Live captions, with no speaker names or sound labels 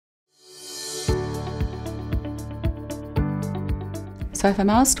So if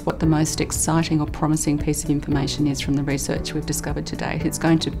I'm asked what the most exciting or promising piece of information is from the research we've discovered to date,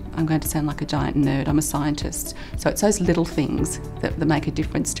 I'm going to sound like a giant nerd. I'm a scientist. So it's those little things that make a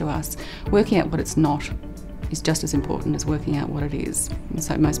difference to us. Working out what it's not is just as important as working out what it is. And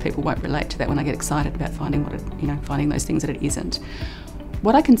so most people won't relate to that when I get excited about finding those things that it isn't.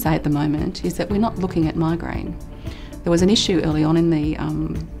 What I can say at the moment is that we're not looking at migraine. There was an issue early on in the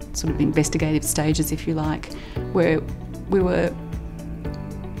sort of investigative stages, if you like, where we were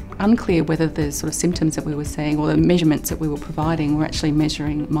unclear whether the sort of symptoms that we were seeing or the measurements that we were providing were actually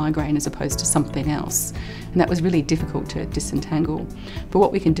measuring migraine as opposed to something else. And that was really difficult to disentangle. But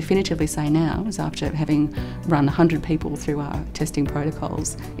what we can definitively say now is, after having run 100 people through our testing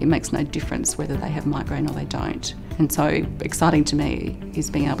protocols, it makes no difference whether they have migraine or they don't. And so exciting to me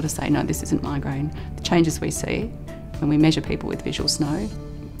is being able to say, no, this isn't migraine. The changes we see when we measure people with visual snow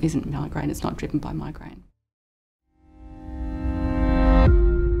isn't migraine, it's not driven by migraine.